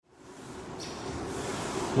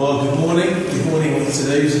Well, good morning. Good morning to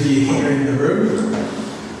those of you here in the room.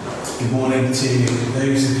 Good morning to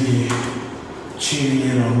those of you tuning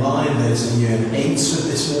in online, those of you in Ainsford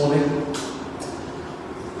this morning.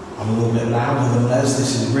 I'm a little bit louder than Les.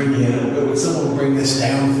 This is ringing a little bit. Would someone bring this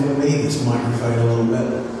down for me, this microphone a little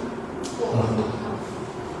bit?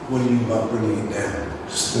 What do you mean by bringing it down?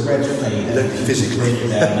 Just the red fade. Don't physically bring it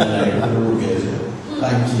down. No, we're all good.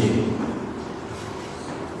 Thank you.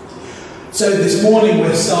 So this morning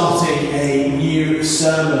we're starting a new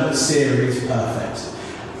sermon series, Perfect.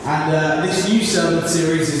 And this new sermon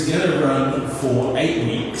series is going to run for 8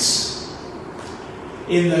 weeks.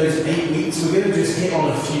 In those 8 weeks we're going to just hit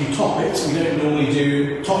on a few topics. We don't normally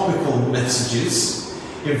do topical messages.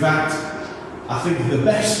 In fact, I think the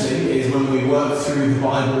best thing is when we work through the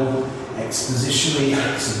Bible expositionally,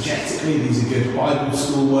 exegetically. These are good Bible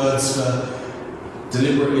school words for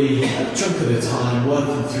deliberately, a chunk at a time,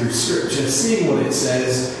 working through Scripture, seeing what it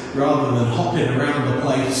says, rather than hopping around the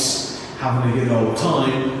place, having a good old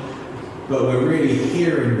time. But we're really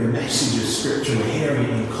hearing the message of Scripture, we're hearing it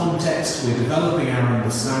in context, we're developing our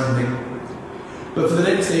understanding. But for the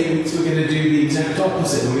next 8 weeks we're going to do the exact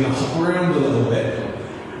opposite. We're going to hop around a little bit.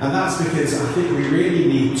 And that's because I think we really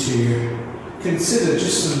need to consider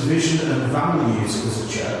just some vision and values as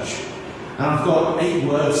a church. And I've got 8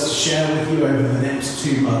 words to share with you over the next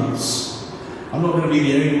 2 months. I'm not going to be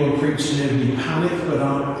the only one preaching, nobody panic, but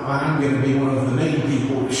I am going to be one of the main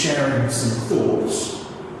people sharing some thoughts.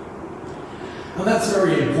 And that's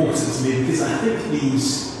very important to me because I think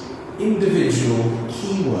these individual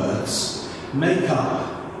keywords make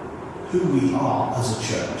up who we are as a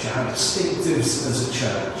church, our distinctives as a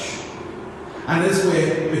church. And as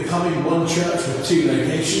we're becoming one church with 2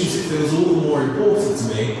 locations, it feels all the more important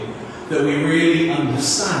to me that we really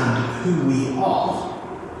understand who we are,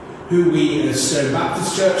 who we as Stone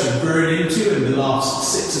Baptist Church have grown into in the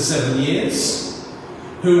last 6 or 7 years,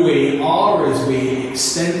 who we are as we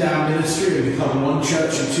extend our ministry and become one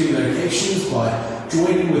church in 2 locations by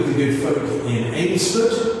joining with the good folk in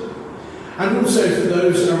Ainsford, and also for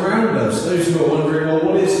those around us, those who are wondering, well,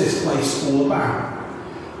 what is this place all about?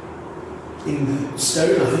 In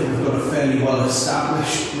Stone, I think we've got a fairly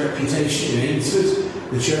well-established reputation in Ainsford.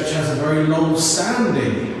 The church has a very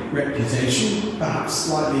long-standing reputation, perhaps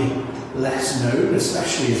slightly less known,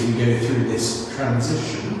 especially as we go through this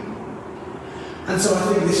transition. And so I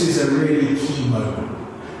think this is a really key moment.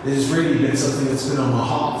 This has really been something that's been on my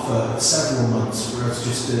heart for several months for us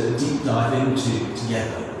just to deep dive into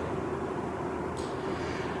together.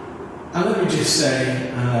 And let me just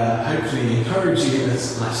say, hopefully encourage you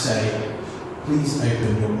as I say, please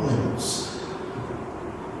open your Bibles.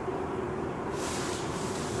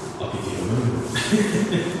 I'll give you a moment.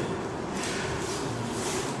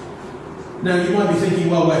 Now you might be thinking,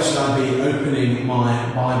 well, where should I be opening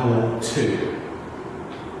my Bible to?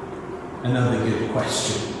 Another good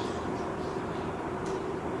question.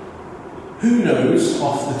 Who knows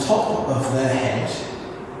off the top of their head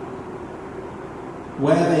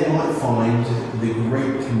where they might find the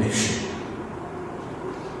Great Commission?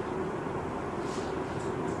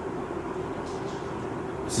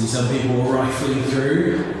 See some people rifling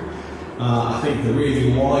through. I think the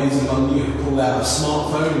really wise among you pull out a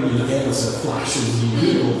smartphone and you look at us at flashes you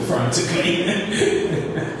Google frantically.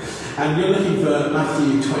 And you're looking for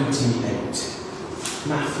Matthew 28.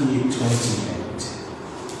 Matthew 28.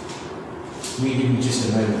 We give you just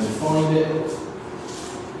a moment to find it.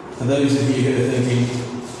 For those of you who are thinking,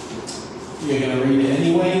 you're going to read it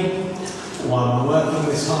anyway, why am I working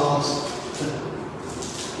this hard?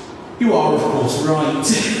 You are, of course, right,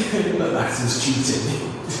 but that is cheating.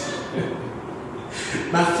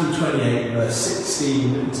 Matthew 28, verse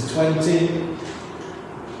 16 to 20.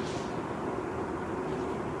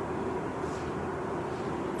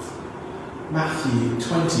 Matthew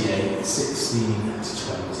 28, 16 to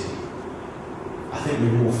 20. I think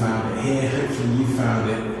we've all found it here. Hopefully you found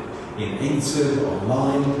it in Ainsford,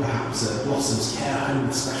 online, perhaps at Blossom's Care Home.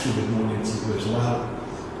 A special good morning to you as well.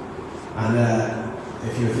 And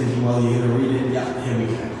if you were thinking, well, you're going to read it, yeah, here we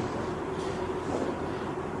go.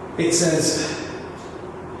 It says,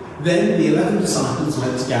 Then the 11 disciples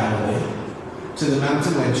went to Galilee, to the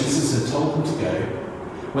mountain where Jesus had told them to go.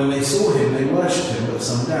 When they saw him, they worshipped him, but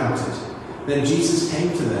some doubted. Then Jesus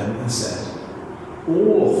came to them and said,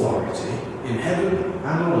 All authority in heaven and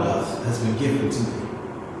on earth has been given to me.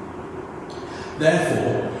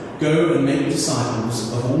 Therefore, go and make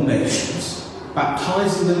disciples of all nations,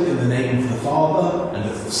 baptizing them in the name of the Father, and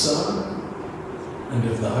of the Son, and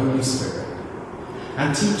of the Holy Spirit,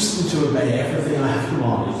 and teach them to obey everything I have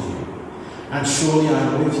commanded you. And surely I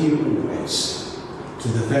am with you always, to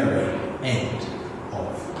the very end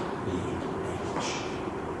of the age.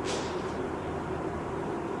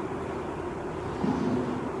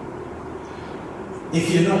 If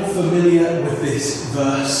you're not familiar with this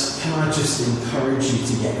verse, can I just encourage you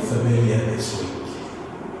to get familiar this week?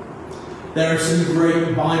 There are some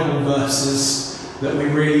great Bible verses that we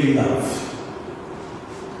really love.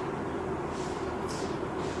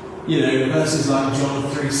 You know, verses like John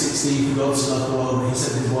 3:16, for God so loved the world that he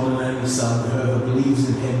sent his one and only Son, that whoever believes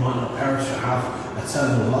in him might not perish but have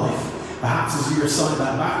eternal life. Perhaps as you recite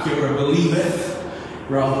that back, you're a believeth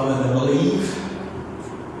rather than a believe.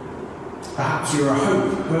 Perhaps you're a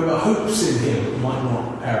hope. Whoever hopes in him might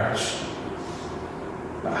not perish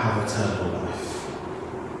but have eternal life.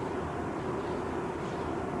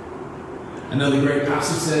 Another great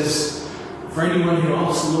passage says, for anyone who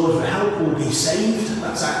asks the Lord for help will be saved.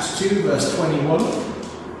 That's Acts 2, verse 21.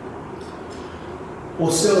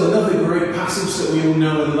 Or still another great passage that we all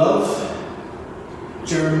know and love.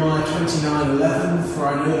 Jeremiah 29:11. For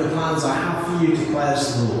I know the plans I have for you,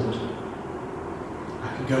 declares the Lord.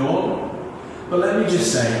 I could go on. But let me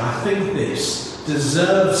just say, I think this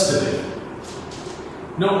deserves to be.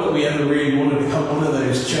 Not that we ever really want to become one of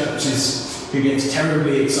those churches who gets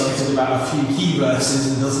terribly excited about a few key verses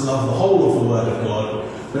and doesn't love the whole of the Word of God.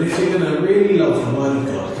 But if you're going to really love the Word of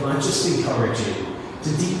God, can I just encourage you to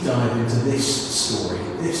deep dive into this story,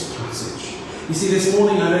 this passage. You see, this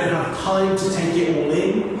morning I don't have time to take it all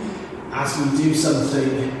in as we do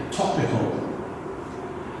something topical.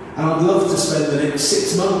 And I'd love to spend the next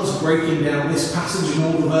 6 months breaking down this passage and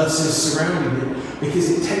all the verses surrounding it, because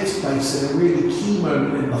it takes place in a really key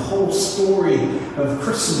moment in the whole story of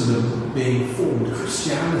Christendom being formed,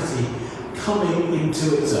 Christianity coming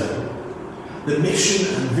into its own. The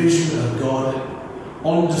mission and vision of God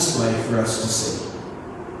on display for us to see.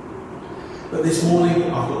 But this morning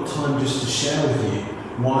I've got time just to share with you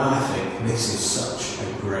why I think this is such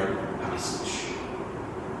a great passage.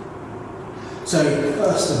 So,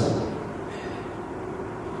 first of all,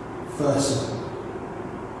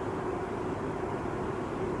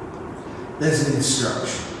 there's an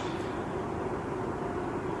instruction.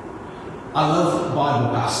 I love Bible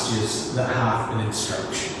passages that have an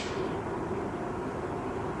instruction.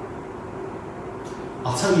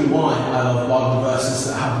 I'll tell you why I love Bible verses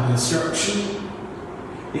that have an instruction.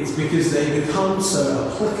 It's because they become so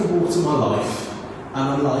applicable to my life, and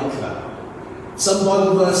I like that. Some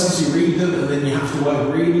Bible verses, you read them and then you have to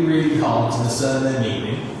work really, really hard to discern their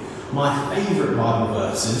meaning. My favourite Bible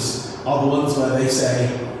verses are the ones where they say,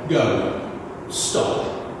 go,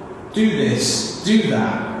 stop, do this, do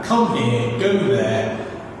that, come here, go there.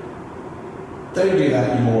 Don't do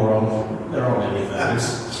that, you moron. There aren't any of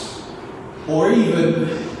those. Or even,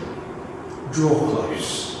 draw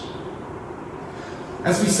close.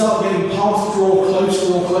 As we start getting past draw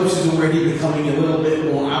close is already becoming a little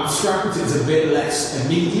bit more abstract. It's a bit less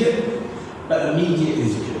immediate, but immediate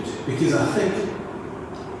is good, because I think,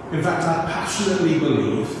 in fact I passionately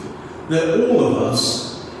believe that all of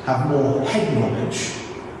us have more head knowledge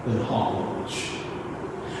than heart knowledge.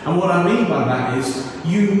 And what I mean by that is,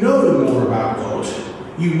 you know more about God,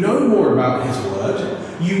 you know more about His Word,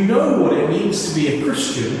 you know what it means to be a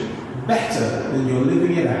Christian better than you're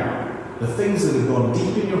living it out. The things that have gone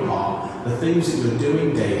deep in your heart, the things that you're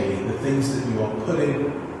doing daily, the things that you are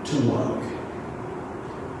putting to work.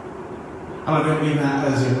 And I don't mean that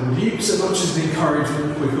as a rebuke so much as an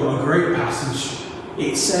encouragement. We've got a great passage.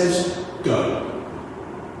 It says, go.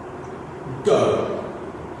 Go.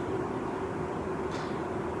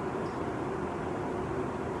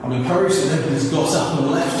 I'm encouraged that nobody's got up on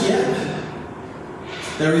the left yet.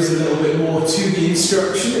 There is a little bit more to the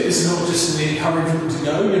instruction. It's not just an encouragement to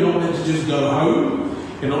go. You're not meant to just go home.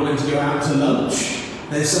 You're not meant to go out to lunch.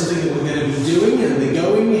 There's something that we're going to be doing, and the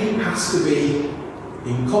going has to be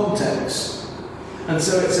in context. And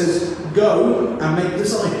so it says, go and make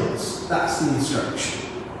disciples. That's the instruction.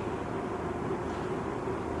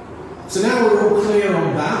 So now we're all clear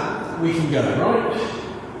on that, we can go, right?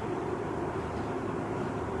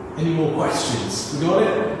 Any more questions? We got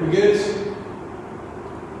it? We good?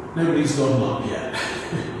 Nobody's gone up yet.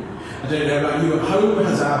 I don't know about you at home.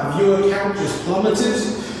 Has our viewer count just plummeted?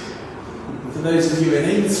 For those of you in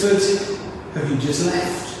Ainsford, have you just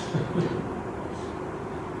left?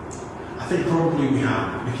 I think probably we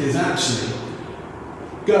have, because actually,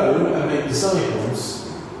 go and make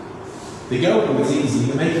disciples. The going is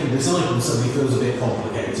easy, the making disciples suddenly feels a bit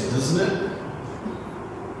complicated, doesn't it?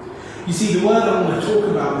 You see, the word I want to talk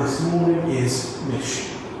about this morning is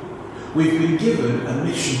mission. We've been given a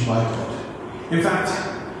mission by God. In fact,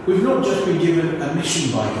 we've not just been given a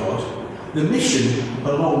mission by God, the mission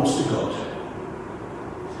belongs to God.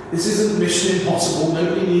 This isn't Mission Impossible.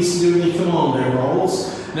 Nobody needs to do any commando roles.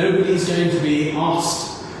 Nobody's going to be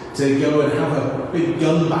asked to go and have a big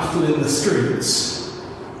gun battle in the streets.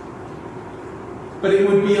 But it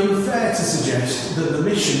would be unfair to suggest that the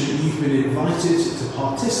mission that you've been invited to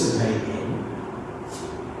participate in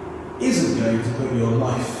isn't going to put your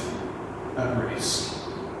life at risk.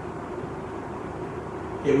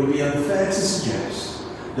 It would be unfair to suggest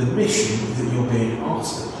the mission that you're being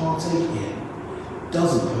asked to partake in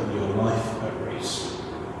doesn't put your life at risk.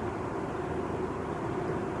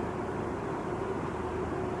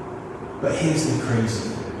 But here's the crazy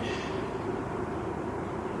thing.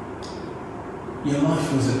 Your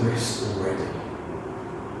life was at risk already.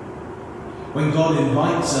 When God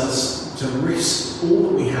invites us to risk all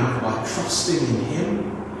that we have by trusting in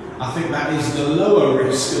Him, I think that is the lower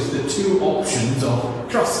risk of the two options of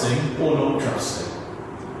trusting or not trusting.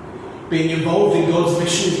 Being involved in God's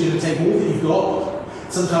mission is going to take all that you've got.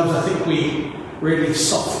 Sometimes I think we really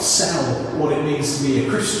soft sell what it means to be a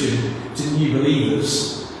Christian to new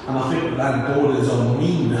believers, and I think that borders on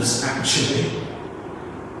meanness actually.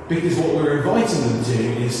 Because what we're inviting them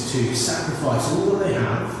to is to sacrifice all that they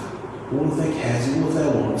have, all of their cares, all of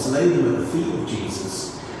their wants, lay them at the feet of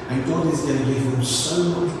Jesus, and God is going to give them so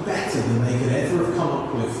much better than they could ever have come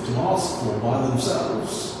up with to ask for by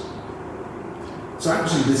themselves. So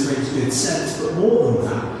actually this makes good sense, but more than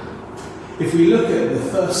that, if we look at the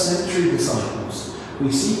first century disciples,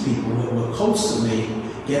 we see people that were constantly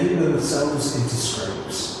getting themselves into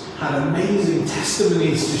scrapes, had amazing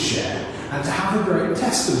testimonies to share, and to have a great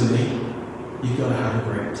testimony, you've got to have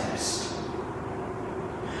a great test.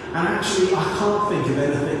 And actually, I can't think of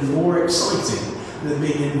anything more exciting than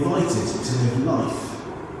being invited to live life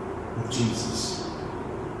with Jesus.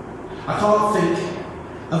 I can't think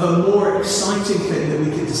of a more exciting thing that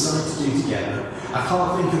we could decide to do together. I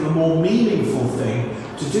can't think of a more meaningful thing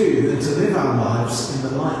to do than to live our lives in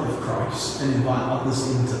the light of Christ and invite others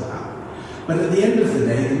into that. But at the end of the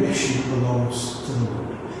day, the mission belongs to the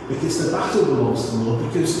Lord. Because the battle belongs to the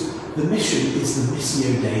Lord, because the mission is the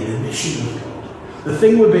Missio Dei, the mission of God. The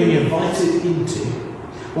thing we're being invited into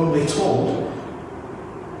when we're told,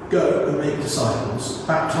 go and make disciples,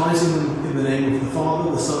 baptizing them in the name of the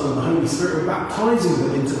Father, the Son and the Holy Spirit, we're baptizing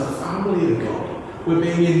them into the family of God. We're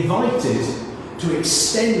being invited to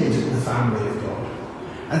extend the family of God.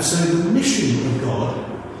 And so the mission of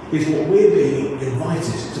God is what we're being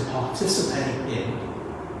invited to participate in.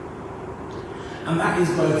 And that is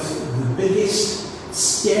both the biggest,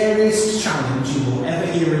 scariest challenge you will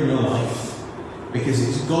ever hear in your life, because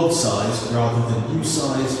it's God-sized rather than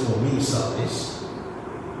you-sized or me-sized.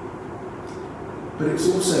 But it's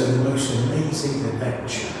also the most amazing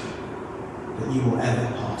adventure that you will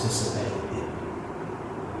ever participate in.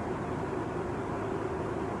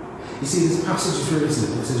 You see, this passage is really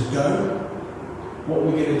simple. It says, go. What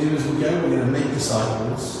we're going to do as we go, we're going to make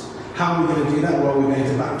disciples. How are we going to do that? Well, we're going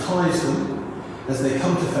to baptize them. As they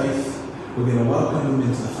come to faith, we're going to welcome them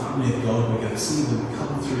into the family of God. We're going to see them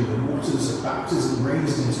come through the waters of baptism,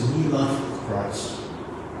 raised into new life with Christ.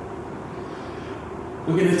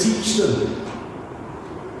 We're going to teach them.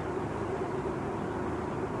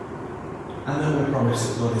 And then we're promised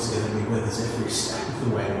that God is going to be with us every step of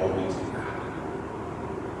the way while we do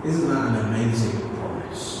that. Isn't that an amazing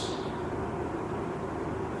promise?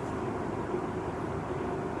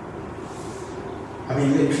 I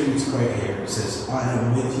mean, literally to quote here, it says, I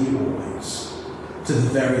am with you always, to the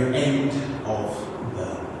very end of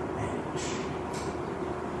the age.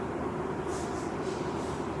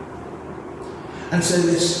 And so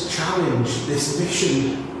this challenge, this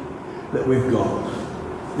mission that we've got,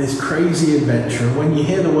 this crazy adventure, and when you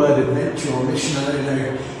hear the word adventure or mission, I don't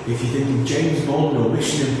know if you think of James Bond or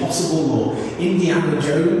Mission Impossible or Indiana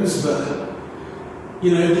Jones, but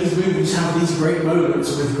you know, these movies have these great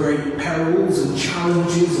moments with great perils and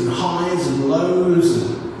challenges and highs and lows,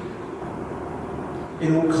 and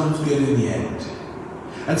it all comes good in the end.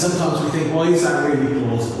 And sometimes we think, well, is that really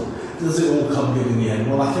plausible? Does it all come good in the end?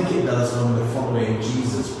 Well, I think it does when we're following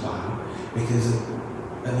Jesus' plan, because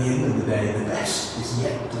at the end of the day, the best is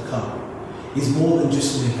yet to come. It's more than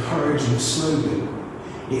just an encouraging slogan.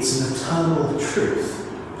 It's an eternal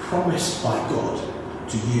truth promised by God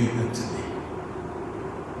to you and to me.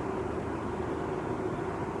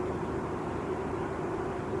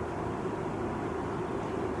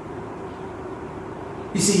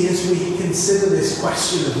 You see, as we consider this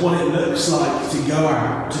question of what it looks like to go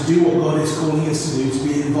out, to do what God is calling us to do, to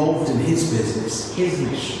be involved in His business, His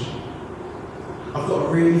mission, I've got a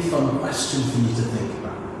really fun question for you to think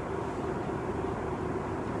about.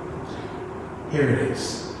 Here it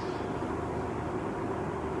is.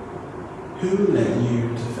 Who led you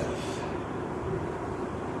to faith?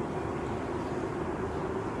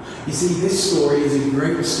 You see, this story is a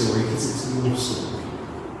great story because it's your story.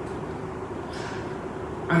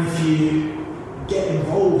 And if you get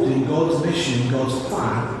involved in God's mission, God's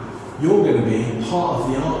plan, you're going to be part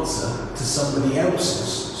of the answer to somebody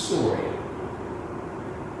else's story.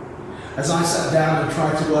 As I sat down and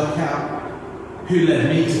tried to work out who led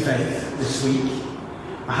me to faith this week,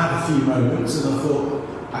 I had a few moments and I thought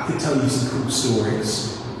I could tell you some cool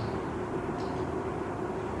stories.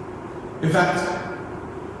 In fact,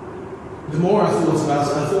 the more I thought about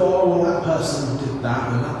it, I thought, oh, well, that person did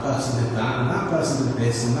that, and that person did that, and that person did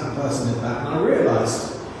this, and that person did that, and I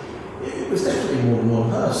realised it was definitely more than one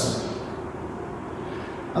person.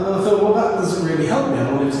 And then I thought, well, that doesn't really help me. I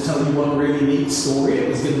wanted to tell you one really neat story. It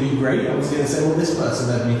was going to be great. I was going to say, well, this person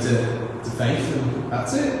led me to faith, and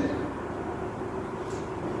that's it.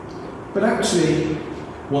 But actually,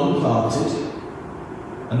 one planted,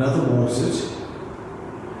 another watered.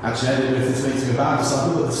 Actually, I don't know if this makes me a bad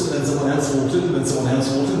disciple, but then someone else watered, and then someone else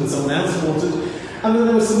watered, and someone else watered. And then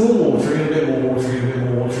there was some more watering, and a bit more watering, and a bit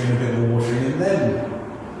more watering, and a bit more watering, and then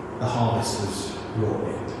the harvest was brought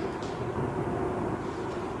in.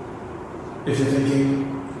 If you're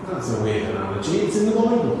thinking, that's a weird analogy, it's in the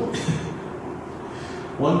Bible.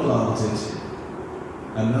 One planted,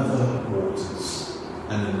 another waters,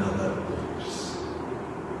 and another reaps.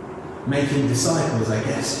 Making disciples, I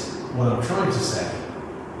guess, what I'm trying to say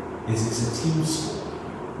is it's a team sport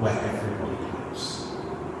where everybody goes.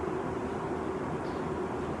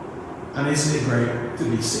 And isn't it great to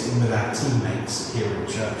be sitting with our teammates here in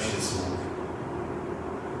church this morning?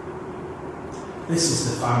 This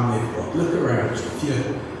is the family of God. Look around you. If you're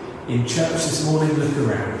in church this morning, look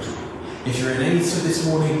around you. If you're in Acer this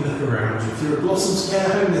morning, look around you. If you're at Blossom's Care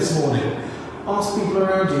Home this morning, ask people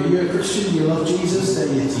around you. Are you a Christian? You love Jesus? They're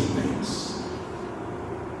your teammates.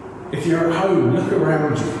 If you're at home, look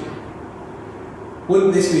around you.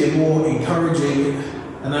 Wouldn't this be a more encouraging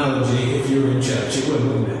analogy if you were in church? It would,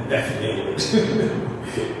 wouldn't it? Definitely would.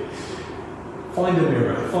 Find a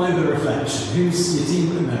mirror, find the reflection. Who's your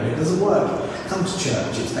team? No, it doesn't work. Come to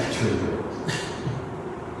church, it's better in the world.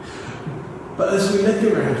 But as we look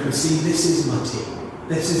around, we see this is my team,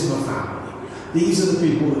 this is my family. These are the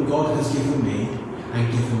people that God has given me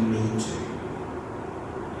and given me to.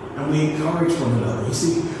 And we encourage one another. You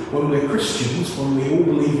see, when we're Christians, when we all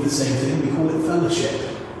believe the same thing, we call it fellowship.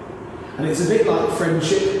 And it's a bit like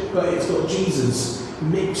friendship, but it's got Jesus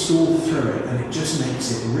mixed all through it, and it just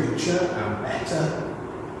makes it richer and better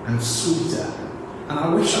and sweeter. And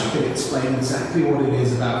I wish I could explain exactly what it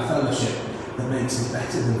is about fellowship that makes it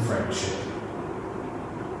better than friendship.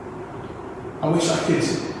 I wish I could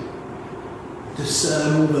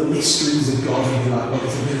discern all the mysteries of God and be like, well,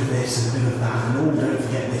 there's a bit of this and a bit of that, and oh, don't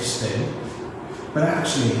forget this thing. But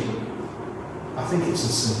actually, I think it's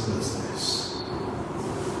as simple as this.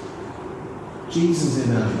 Jesus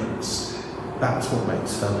in our midst, that's what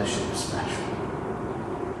makes fellowship special.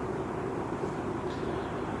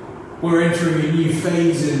 We're entering a new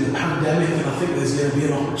phase in the pandemic, and I think there's going to be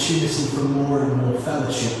an opportunity for more and more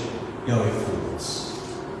fellowship going forwards.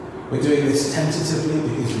 We're doing this tentatively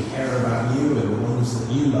because we care about you and the ones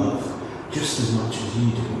that you love just as much as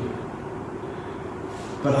you do.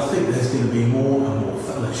 But I think there's going to be more and more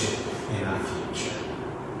fellowship in our future.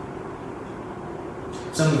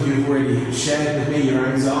 Some of you have already shared with me your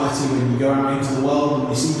anxiety when you go out into the world and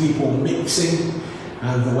you see people mixing,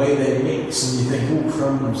 and the way they mix, and you think, oh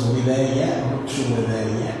crumbs, are we there yet? I'm not sure we're there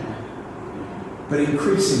yet. But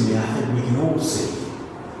increasingly, I think we can all see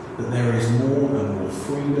that there is more and more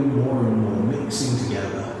freedom, more and more mixing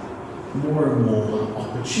together, more and more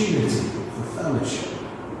opportunity for fellowship.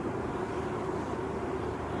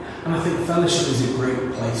 And I think fellowship is a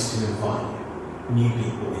great place to invite new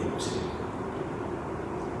people into.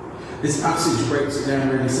 This passage breaks it down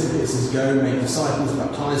really simply. It says, go, make disciples,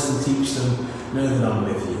 baptize them, teach them, know that I'm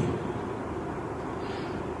with you.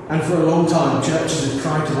 And for a long time, churches have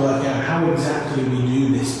tried to work out how exactly we do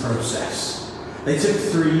this process. They took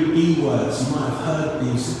 3 B words. You might have heard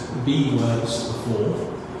these B words before.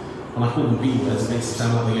 And I call them B words. It makes them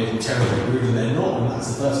sound like they're getting terribly rude, and they're not. And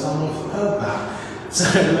that's the first time I've heard that. So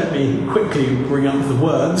let me quickly bring up the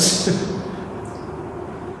words.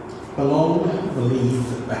 Belong,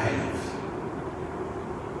 believe, behave.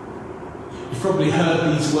 You've probably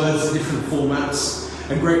heard these words in different formats.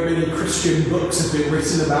 A great many Christian books have been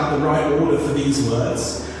written about the right order for these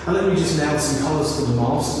words. And let me just nail some colours to the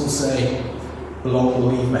mast and say, belong,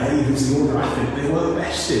 believe, behave is the order I think they work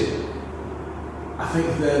best in. I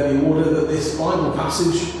think they're the order that this Bible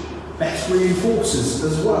passage best reinforces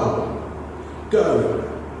as well. Go,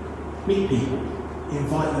 meet people,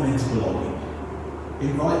 invite them into belonging,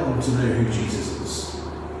 invite them to know who Jesus is,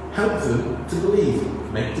 Help them to believe.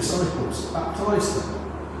 Make disciples. Baptize them.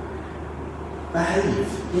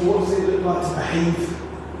 Behave. Well, what does it look like to behave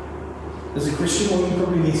as a Christian? Well, you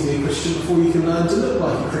probably need to be a Christian before you can learn to look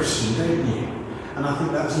like a Christian, don't you? And I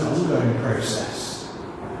think that's an ongoing process.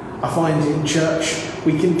 I find in church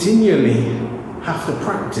we continually have to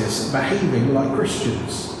practice behaving like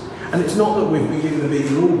Christians. And it's not that we've been given a big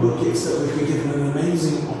rule book, it's that we've been given an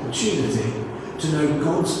amazing opportunity to know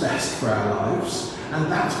God's best for our lives, and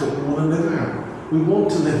that's what we want to live out. We want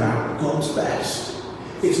to live out God's best.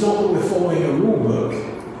 It's not that we're following a rule book,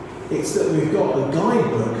 it's that we've got a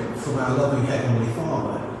guidebook from our loving Heavenly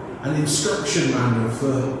Father, an instruction manual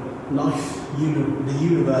for life, the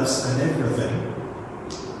universe and everything.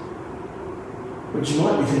 Which you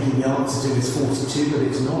might be thinking the answer to is 42, but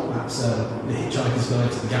it's not. That's The Hitchhiker's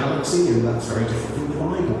Guide to the Galaxy, and that's very different from the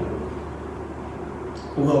Bible.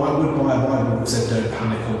 Although I would buy a Bible that said don't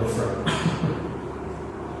panic on the front.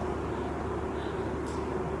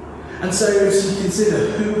 And so as you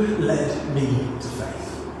consider who led me to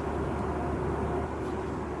faith,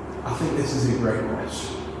 I think this is a great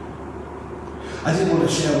question. I did want to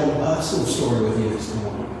share one personal story with you this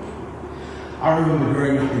morning. I remember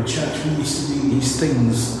growing up in church, we used to do these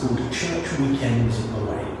things called church weekends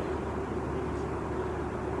away.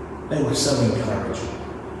 They were so encouraging.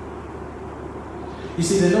 You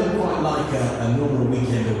see, they're not quite like a normal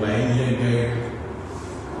weekend away. You don't go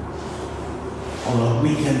on a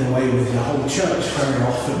weekend away with your whole church very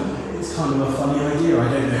often. It's kind of a funny idea. I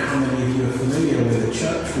don't know how many of you are familiar with a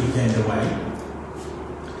church weekend away.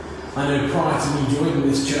 I know prior to me joining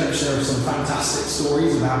this church, there are some fantastic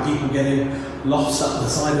stories about people getting lost up the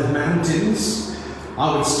side of mountains.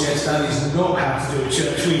 I would suggest that is not how to do a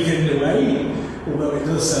church weekend away, although it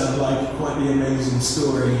does sound like quite the amazing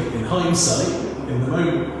story in hindsight. In the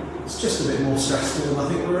moment, it's just a bit more stressful than I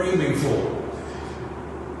think we're aiming for.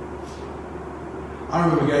 I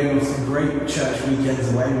remember going on some great church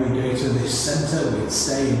weekends away. We'd go to this centre, we'd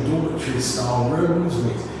stay in dormitory style rooms,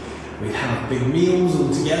 we'd have big meals all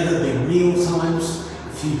together, big meal times.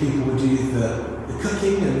 A few people would do the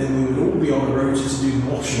cooking, and then we would all be on a rota to do the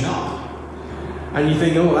washing up. And you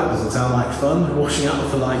think, oh, that doesn't sound like fun, washing up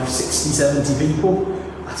for like 60, 70 people.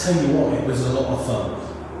 I tell you what, it was a lot of fun.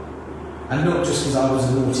 And not just because I was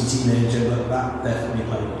a naughty teenager, but that definitely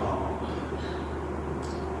played a part.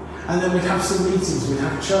 And then we'd have some meetings, we'd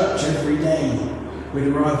have church every day. We'd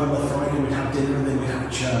arrive on the Friday, we'd have dinner, and then we'd have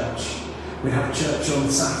church. We'd have church on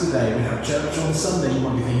Saturday, we'd have church on Sunday. You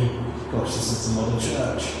might be thinking, gosh, this is a lot of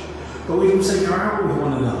church. But we'd also go out with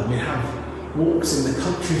one another. We'd have walks in the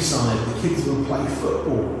countryside, the kids would play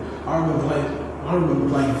football. I remember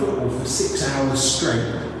playing football for 6 hours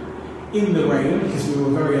straight in the rain, because we were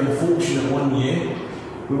very unfortunate one year.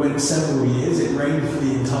 We went several years, it rained for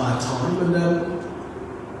the entire time, and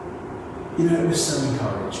it was so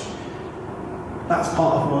encouraging. That's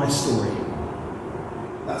part of my story.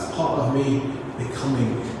 That's part of me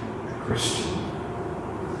becoming a Christian.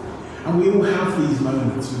 And we all have these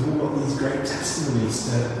moments, we've all got these great testimonies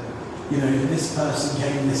to, this person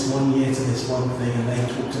came this one year to this one thing, and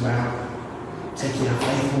they talked about taking our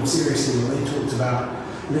faith more seriously, or they talked about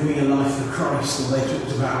living a life for Christ, or they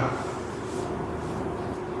talked about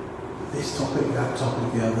this topic, that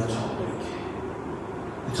topic, the other topic.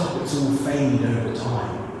 The topics all fade over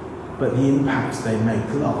time, but the impact they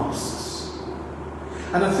make lasts.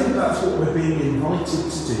 And I think that's what we're being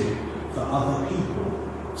invited to do for other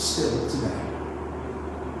people still today.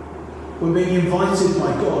 We're being invited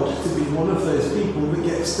by God to be one of those people that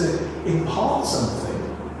gets to impart something.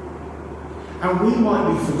 And we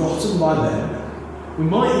might be forgotten by them. We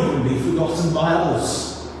might even be forgotten by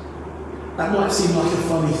us. That might seem like a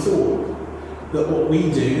funny thought, that what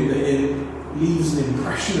we do, that it leaves an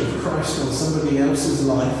impression of Christ on somebody else's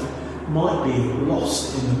life, might be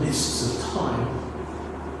lost in the mists of time.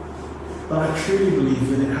 But I truly believe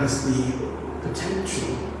that it has the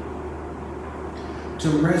potential to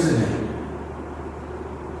resonate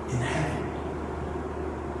in heaven.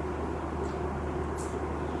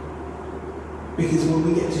 Because when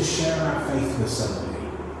we get to share our faith with somebody,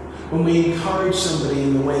 when we encourage somebody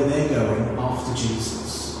in the way they're going after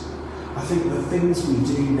Jesus, I think the things we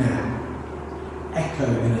do now echo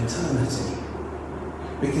in eternity,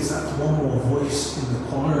 because that's one more voice in the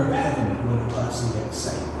choir of heaven when a person gets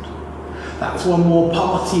saved. That's one more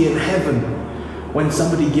party in heaven when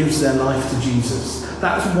somebody gives their life to Jesus.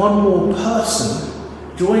 That's one more person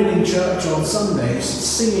joining church on Sundays,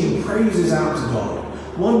 singing praises out to God.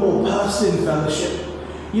 One more person in fellowship.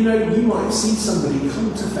 You might see somebody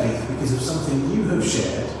come to faith because of something you have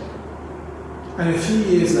shared, and a few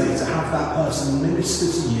years later have that person minister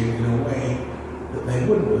to you in a way that that they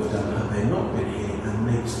wouldn't have done had they not been here, and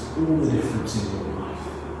makes all the difference in your life.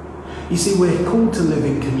 You see, we're called to live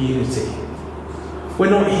in community. We're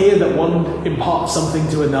not here that one imparts something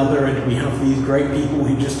to another and we have these great people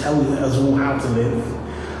who just tell us all how to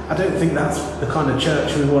live. I don't think that's the kind of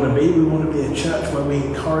church we want to be. We want to be a church where we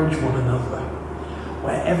encourage one another,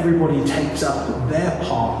 where everybody takes up their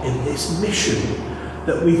part in this mission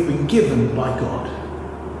that we've been given by God.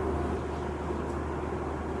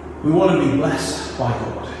 We want to be blessed by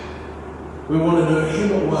God. We want to know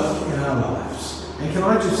Him at work in our lives. And can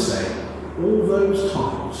I just say, all those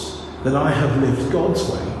times that I have lived God's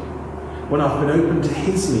way, when I've been open to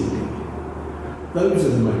His leading, those are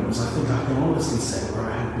the moments I think I can honestly say where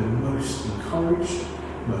I have been most encouraged,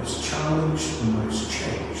 most challenged, and most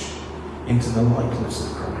changed into the likeness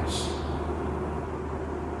of Christ.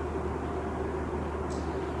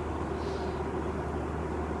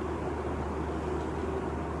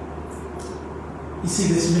 You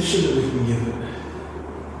see, this mission that we've been given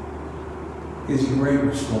is a great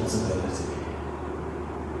responsibility.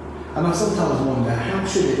 And I sometimes wonder, how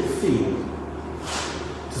should it feel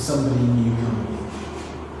to somebody new coming in?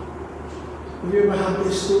 Have you ever had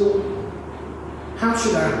this thought? How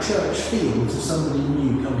should our church feel to somebody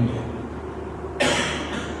new coming in?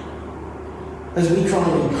 As we try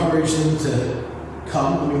and encourage them to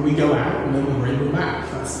come, I mean, we go out and then we bring them back.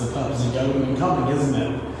 That's the purpose of going and coming, isn't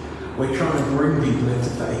it? We're trying to bring people into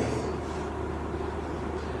faith.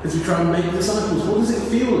 As we try and make disciples, what does it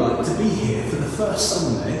feel like to be here for the first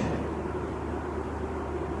Sunday,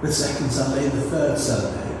 the second Sunday, the third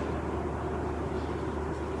Sunday?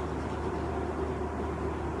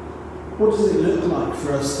 What does it look like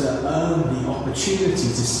for us to earn the opportunity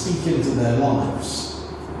to speak into their lives?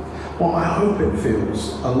 Well, I hope it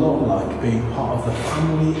feels a lot like being part of the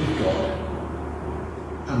family of God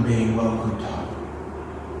and being welcomed home.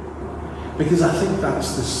 Because I think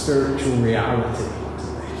that's the spiritual reality to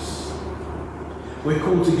this. We're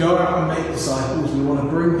called to go out and make disciples. We want to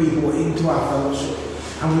bring people into our fellowship,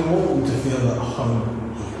 and we want them to feel at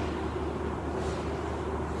home here.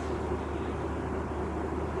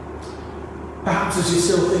 Perhaps as you're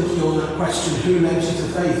still thinking on that question, who led you to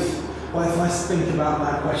faith? Well, if I think about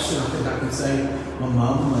that question, I think I can say my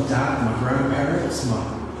mum, my dad, my grandparents, my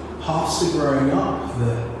pastor growing up,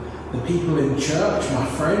 the people in church, my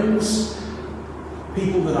friends,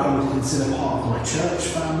 people that I would consider part of my church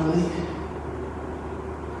family.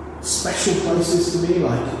 Special places to me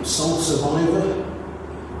like Soul Survivor,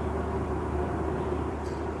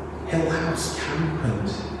 Hill House Camp, and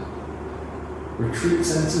retreat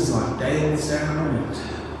centres like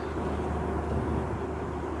Dalesdown.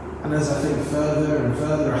 And as I think further and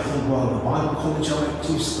further, I think, well, the Bible College I went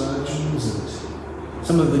to, Spurgeon's, and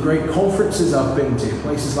some of the great conferences I've been to,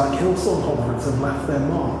 places like Hillsong Conference, have left their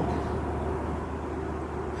mark.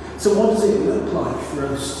 So what does it look like for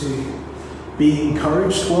us to be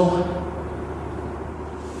encouraged? Well,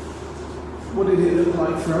 what did it look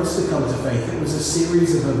like for us to come to faith? It was a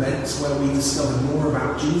series of events where we discovered more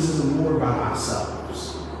about Jesus and more about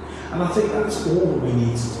ourselves. And I think that's all that we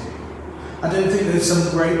need to do. I don't think there's some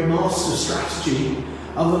great master strategy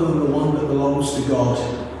other than the one that belongs to God.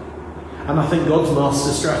 And I think God's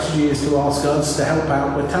master strategy is to ask us to help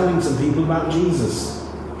out with telling some people about Jesus.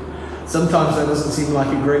 Sometimes that doesn't seem like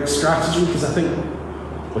a great strategy because I think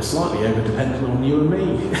we're slightly over-dependent on you and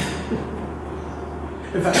me.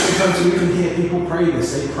 In fact, sometimes we can hear people pray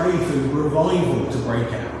this. They pray for revival to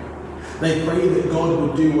break out. They pray that God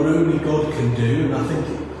would do what only God can do, and I think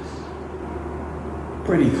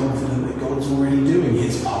pretty confident that God's already doing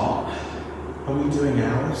His part. Are we doing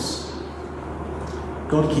ours?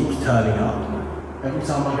 God keeps turning up. Every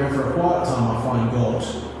time I go for a quiet time, I find God.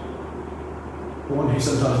 The one who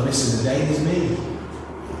sometimes misses a day is me.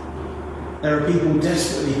 There are people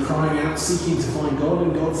desperately crying out, seeking to find God,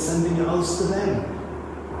 and God's sending us to them.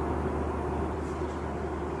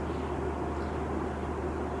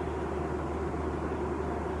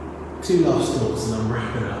 Two last thoughts and I'm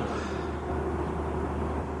wrapping up.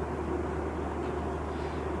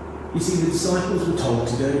 You see, the disciples were told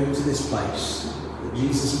to go to this place that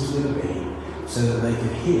Jesus was going to be so that they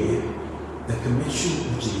could hear the commission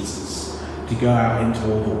of Jesus to go out into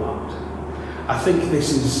all the world. I think this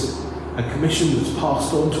is a commission that's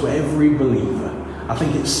passed on to every believer. I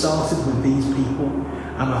think it started with these people,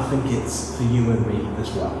 and I think it's for you and me as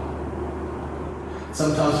well.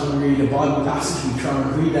 Sometimes when we read a Bible passage, we try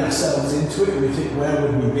and read ourselves into it and we think, where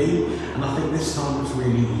would we be? And I think this time it's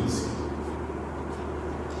really easy.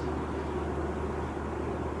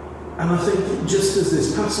 And I think just as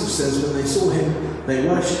this passage says, when they saw him, they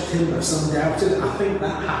worshipped him, but some doubted. I think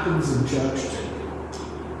that happens in church too.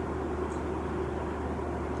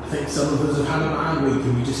 think some of us have had a bad week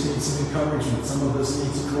and we just need some encouragement. Some of us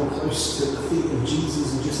need to draw close to the feet of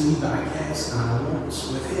Jesus and just leave our cares and our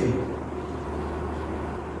wants with him.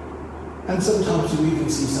 And sometimes you even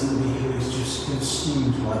see somebody who is just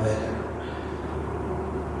consumed by their doubt.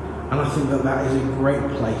 And I think that that is a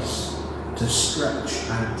great place to stretch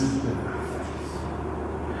and deepen our faith.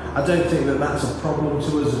 I don't think that that's a problem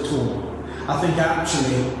to us at all. I think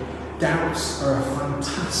actually doubts are a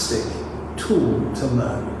fantastic tool to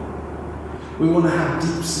learn. We want to have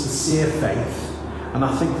deep, sincere faith, and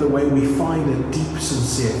I think the way we find a deep,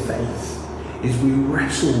 sincere faith is we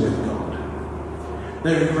wrestle with God.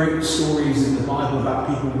 There are great stories in the Bible about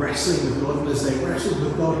people wrestling with God, and as they wrestled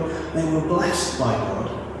with God, they were blessed by God,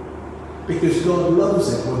 because God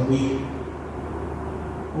loves it when we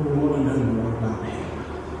want to know more about him.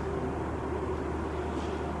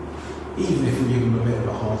 Even if we give him a bit of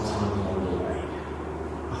a hard time along the way,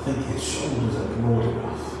 I think his shoulders are broad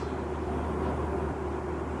enough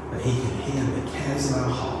that he can hear the cares of our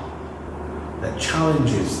heart, that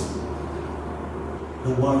challenges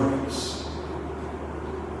the worries,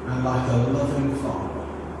 and like a loving Father,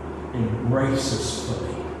 embrace us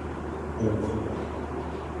fully all the way.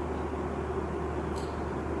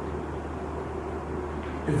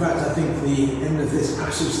 In fact, I think the end of this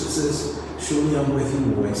passage that says, surely I'm with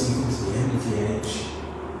you always, even to the end of the age,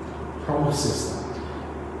 promises that.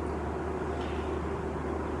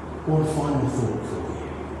 One final thought for you.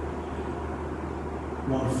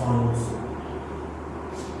 One final thought.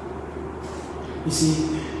 You see,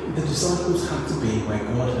 the disciples had to be where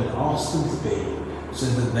God had asked them to be so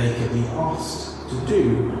that they could be asked to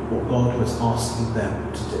do what God was asking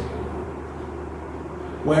them to do.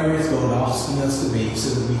 Where is God asking us to be so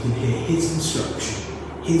that we can hear his instruction,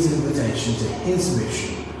 his invitation to his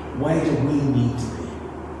mission? Where do we need to be?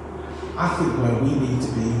 I think where we need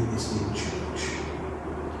to be is in church.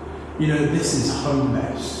 You know, this is home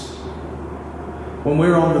base. When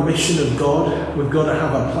we're on the mission of God, we've got to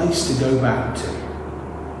have a place to go back to.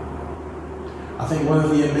 I think one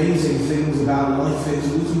of the amazing things about life is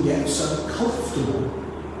we can get so comfortable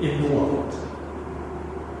in the world.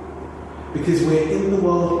 Because we're in the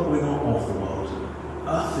world, we're not of the world.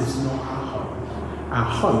 Earth is not our home. Our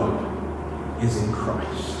home is in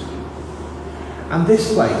Christ. And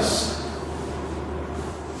this place,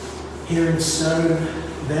 here in Stone,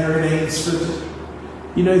 there in Ainsford,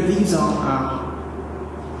 you know, these are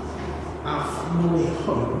our family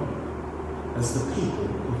home as the people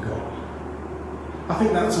of God. I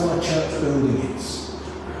think that's what a church building is.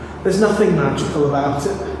 There's nothing magical about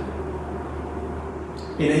it.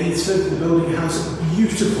 In Ainsford, the building has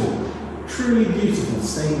beautiful, truly beautiful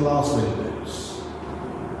stained glass windows.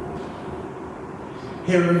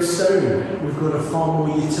 Here in Stone, we've got a far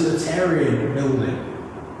more utilitarian building.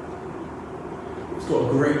 It's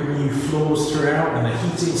got great new floors throughout and a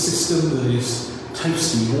heating system that is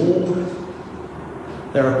toasty warm.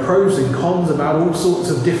 There are pros and cons about all sorts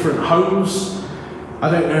of different homes. I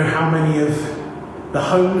don't know how many of the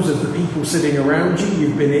homes of the people sitting around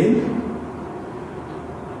you've been in.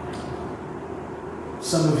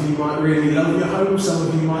 Some of you might really love your home, some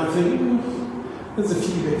of you might think, there's a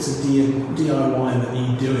few bits of DIY that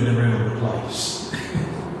need doing around the place.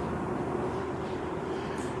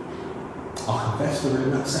 I'll confess we're in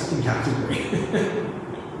that second category.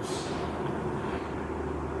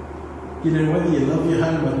 You know, whether you love your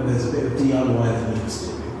home, whether there's a bit of DIY that needs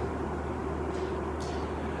doing.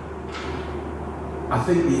 I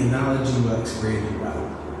think the analogy works really well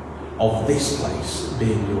of this place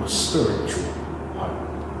being your spiritual home.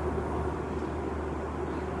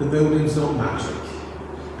 The building's not magic.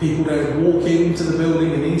 People don't walk into the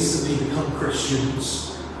building and instantly become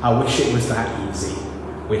Christians. I wish it was that easy.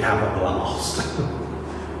 We'd have a blast.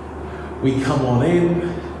 We come on in,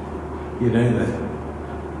 you know,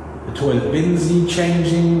 the toilet bins need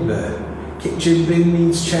changing, the kitchen bin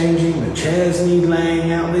needs changing, the chairs need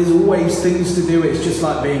laying out, there's always things to do. It's just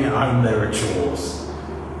like being at home, there are chores.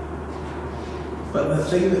 But the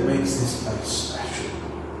thing that makes this place special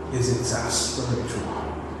is it's our spiritual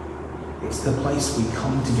home. It's the place we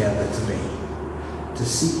come together to be, to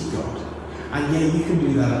seek God. And yeah, you can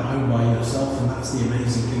do that at home by yourself, and that's the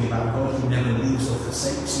amazing thing about God. He never leaves or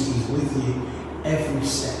forsakes you. He's with you every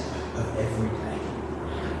step of every day.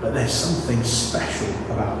 But there's something special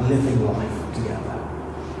about living life together.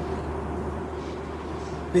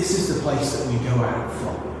 This is the place that we go out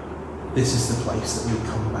from. This is the place that we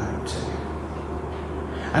come back to.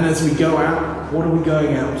 And as we go out, what are we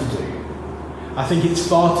going out to do? I think it's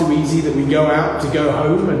far too easy that we go out to go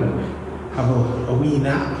home and have a wee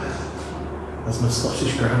nap, as my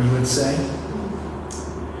Scottish granny would say.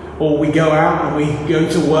 Or we go out and we go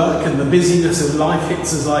to work and the busyness of life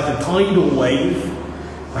hits us like a tidal wave.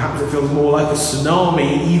 Perhaps it feels more like a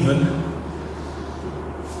tsunami even.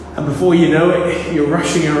 And before you know it, you're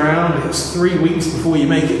rushing around. It's 3 weeks before you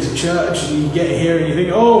make it to church, and you get here and you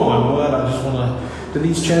think, oh my word, I just want to... Do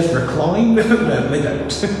these chairs recline? No, they don't.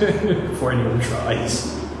 Before anyone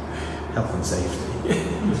tries. Health and safety.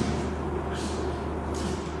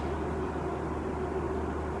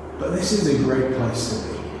 But this is a great place to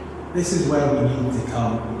be. This is where we need to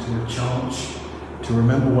come to recharge, to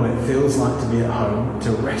remember what it feels like to be at home,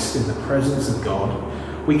 to rest in the presence of God.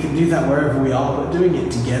 We can do that wherever we are, but doing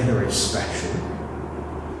it together is special.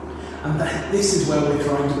 And this is where we're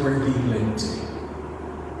trying to bring people into.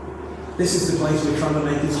 This is the place we're trying to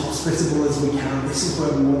make as hospitable as we can. This is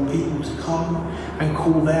where we want people to come and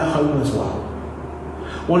call their home as well.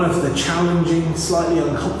 One of the challenging, slightly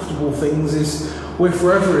uncomfortable things is we're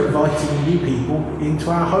forever inviting new people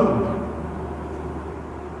into our home.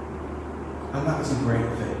 And that's a great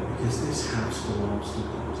thing, because this house belongs to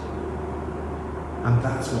God. And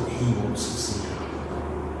that's what He wants to see happen.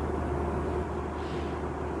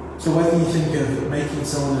 So whether you think of making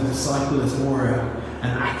someone a disciple as more an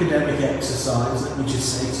academic exercise, let me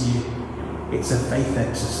just say to you, it's a faith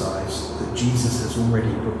exercise that Jesus has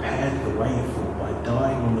already prepared the way for by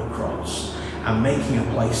dying on the cross and making a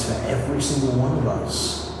place for every single one of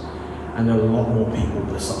us, and a lot more people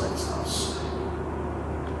besides us.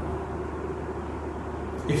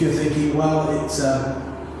 If you're thinking, well, it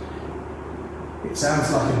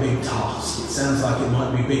sounds like a big task, it sounds like it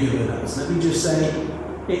might be bigger than us, let me just say,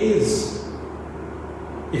 it is.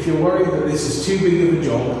 If you're worried that this is too big of a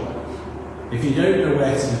job, if you don't know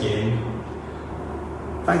where to begin,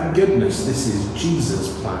 thank goodness this is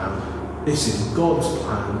Jesus' plan. This is God's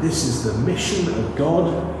plan. This is the mission of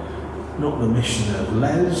God, not the mission of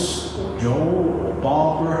Les or Joel or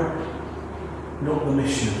Barbara, not the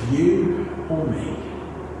mission of you or me,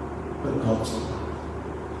 but God's plan.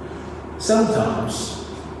 Sometimes,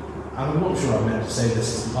 and I'm not sure I meant to say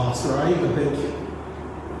this as a pastor, I even think,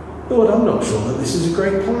 Lord, I'm not sure that this is a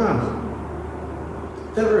great plan.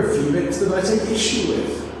 There are a few bits that I take issue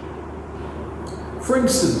with. For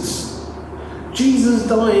instance, Jesus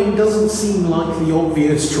dying doesn't seem like the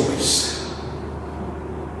obvious choice.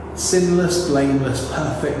 Sinless, blameless,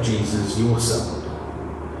 perfect Jesus, your son.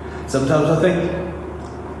 Sometimes I think,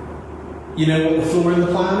 you know what the flaw in the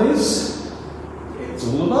plan is? It's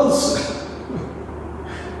all of us.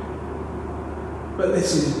 But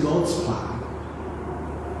this is God's plan.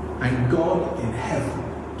 And God in heaven,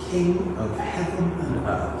 King of heaven and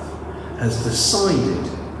earth, has decided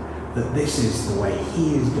that this is the way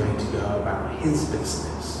He is going to go about His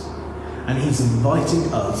business. And He's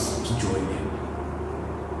inviting us to join Him.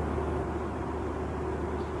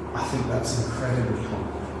 I think that's incredibly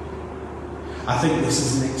humbling. I think this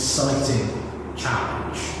is an exciting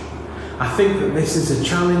challenge. I think that this is a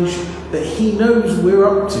challenge that He knows we're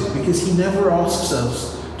up to, because He never asks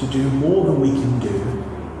us to do more than we can do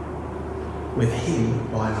with Him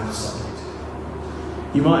by our side.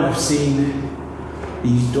 You might have seen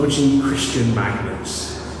these dodgy Christian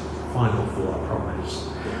magnets, final thought I promise,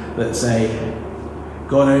 that say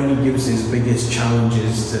God only gives His biggest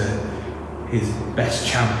challenges to His best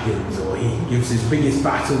champions, or He gives His biggest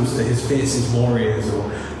battles to His fiercest warriors,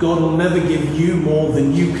 or God will never give you more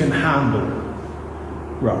than you can handle.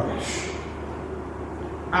 Rubbish.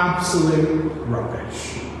 Absolute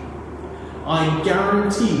rubbish. I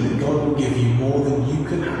guarantee that God will give you more than you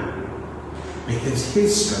can handle, because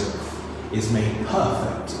His strength is made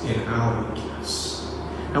perfect in our weakness.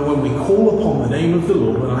 And when we call upon the name of the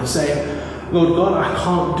Lord, when I say, Lord God, I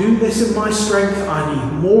can't do this in my strength, I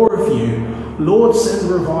need more of you. Lord, send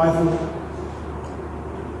revival.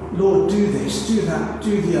 Lord, do this, do that,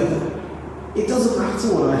 do the other. It doesn't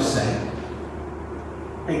matter what I say,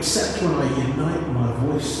 except when I unite my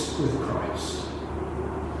voice with Christ.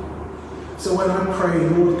 So when I pray,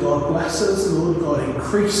 Lord God, bless us, Lord God,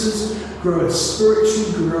 increase us, grow us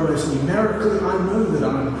spiritually, grow us numerically, I know that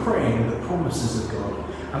I'm praying the promises of God.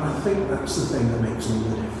 And I think that's the thing that makes all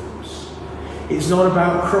the difference. It's not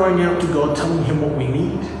about crying out to God, telling Him what we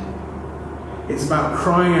need. It's about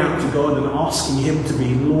crying out to God and asking Him to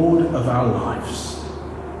be Lord of our lives.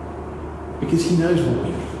 Because He knows what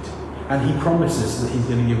we need. And He promises that He's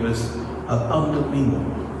going to give us abundantly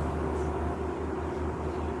more.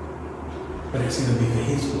 But it's going to be for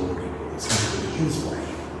His glory. It's going to be His way.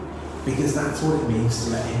 Because that's what it means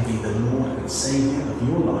to let Him be the Lord and Saviour of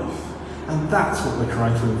your life. And that's what we're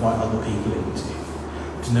trying to invite other people into.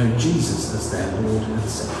 To know Jesus as their Lord and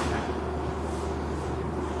Saviour.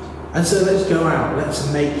 And so let's go out.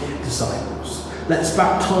 Let's make disciples. Let's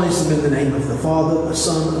baptize them in the name of the Father, the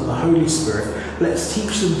Son, and the Holy Spirit. Let's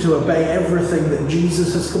teach them to obey everything that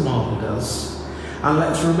Jesus has commanded us. And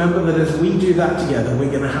let's remember that as we do that together,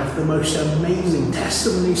 we're going to have the most amazing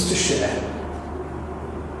testimonies to share.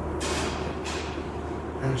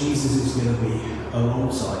 And Jesus is going to be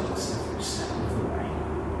alongside us every step of the way.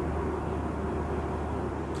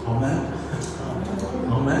 Amen.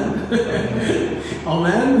 Amen.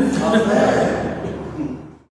 Amen. Amen.